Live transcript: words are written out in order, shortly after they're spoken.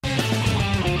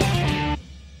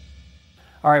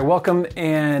All right, welcome.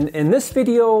 And in this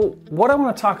video, what I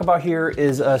want to talk about here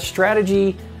is a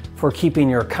strategy for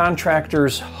keeping your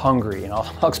contractors hungry. And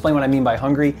I'll explain what I mean by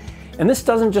hungry. And this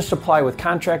doesn't just apply with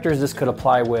contractors. This could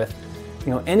apply with,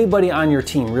 anybody on your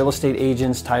team, real estate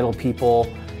agents, title people,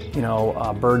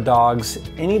 bird dogs,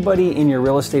 anybody in your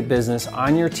real estate business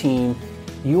on your team.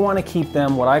 You want to keep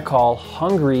them what I call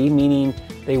hungry, meaning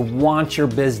they want your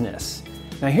business.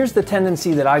 Now, here's the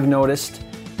tendency that I've noticed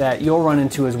that you'll run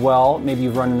into as well. Maybe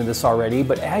you've run into this already,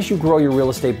 but as you grow your real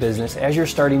estate business, as you're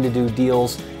starting to do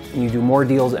deals and you do more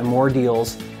deals and more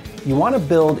deals, you want to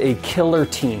build a killer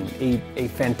team, a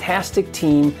fantastic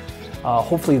team,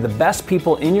 hopefully the best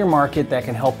people in your market that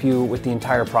can help you with the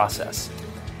entire process.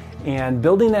 And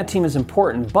building that team is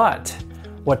important, but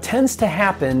what tends to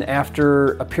happen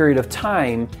after a period of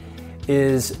time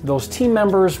is those team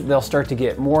members, they'll start to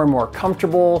get more and more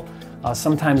comfortable.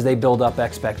 Sometimes they build up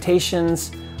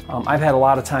expectations. I've had a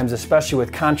lot of times, especially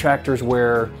with contractors,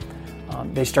 where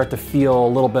they start to feel a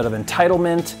little bit of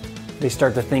entitlement. They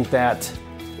start to think that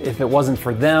if it wasn't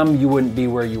for them, you wouldn't be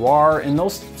where you are, and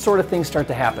those sort of things start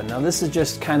to happen. Now, this is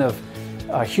just kind of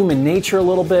human nature a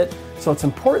little bit, so it's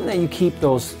important that you keep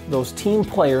those team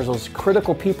players, those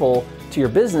critical people to your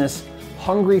business,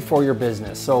 hungry for your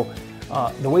business. So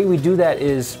the way we do that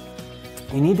is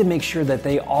you need to make sure that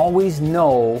they always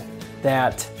know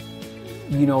that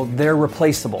they're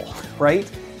replaceable,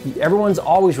 right? Everyone's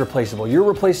always replaceable. You're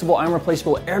replaceable, I'm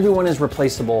replaceable, everyone is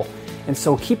replaceable. And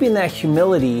so keeping that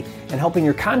humility and helping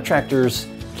your contractors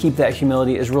keep that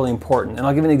humility is really important. And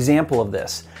I'll give an example of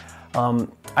this. I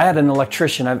had an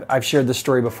electrician, I've shared this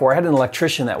story before. I had an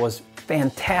electrician that was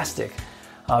fantastic.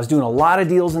 I was doing a lot of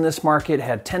deals in this market,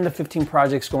 had 10 to 15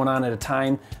 projects going on at a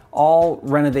time, all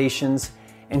renovations,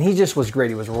 and he just was great.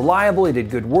 He was reliable, he did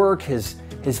good work, his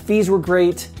fees were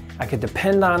great, I could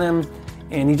depend on him,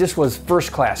 and he just was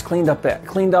first class, cleaned up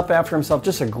after himself,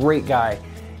 just a great guy.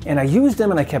 And I used him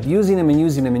and I kept using him,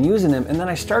 and then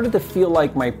I started to feel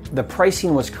like the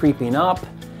pricing was creeping up.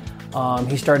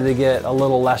 He started to get a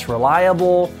little less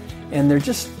reliable, and I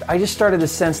just started to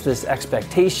sense this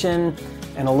expectation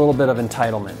and a little bit of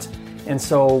entitlement. And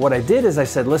so what I did is I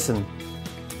said, listen,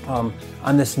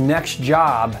 on this next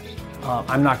job,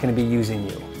 I'm not going to be using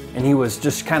you. And he was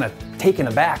just kind of taken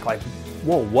aback, like,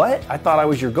 whoa, what? I thought I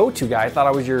was your go-to guy. I thought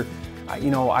I was your,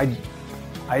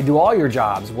 I do all your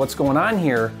jobs. What's going on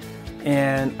here?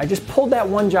 And I just pulled that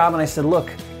one job and I said,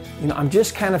 look, I'm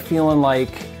just kind of feeling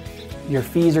like your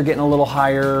fees are getting a little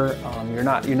higher.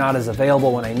 You're not as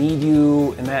available when I need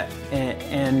you, and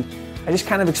I just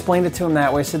kind of explained it to him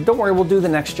that way. I said, don't worry, we'll do the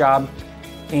next job.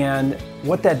 And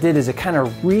what that did is it kind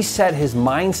of reset his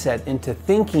mindset into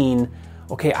thinking,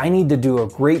 okay, I need to do a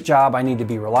great job. I need to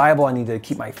be reliable. I need to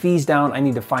keep my fees down. I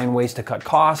need to find ways to cut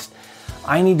costs.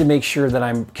 I need to make sure that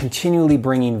I'm continually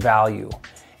bringing value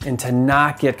and to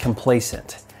not get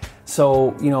complacent. So,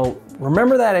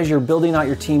 remember that as you're building out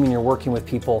your team and you're working with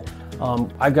people.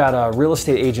 I've got a real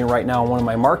estate agent right now in one of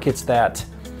my markets that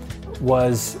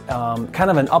was kind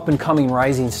of an up and coming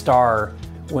rising star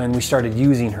when we started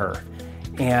using her.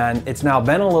 And it's now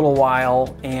been a little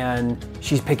while and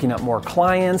she's picking up more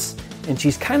clients and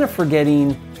she's kind of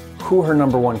forgetting who her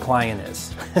number one client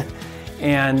is.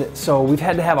 And so we've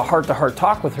had to have a heart-to-heart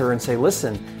talk with her and say,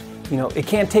 listen, it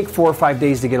can't take 4 or 5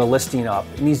 days to get a listing up.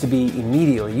 It needs to be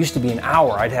immediately. It used to be an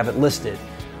hour, I'd have it listed.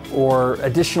 Or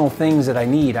additional things that I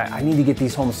need. I need to get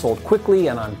these homes sold quickly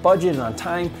and on budget and on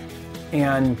time.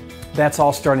 And that's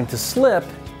all starting to slip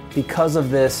because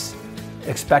of this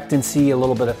expectancy, a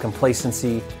little bit of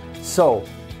complacency. So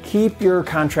keep your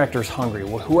contractors hungry.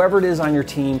 Whoever it is on your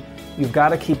team, you've got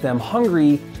to keep them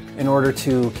hungry in order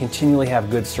to continually have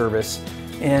good service.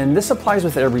 And this applies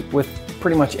with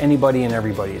pretty much anybody and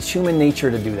everybody. It's human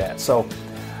nature to do that. So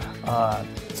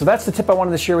that's the tip I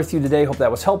wanted to share with you today. Hope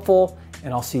that was helpful,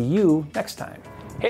 and I'll see you next time.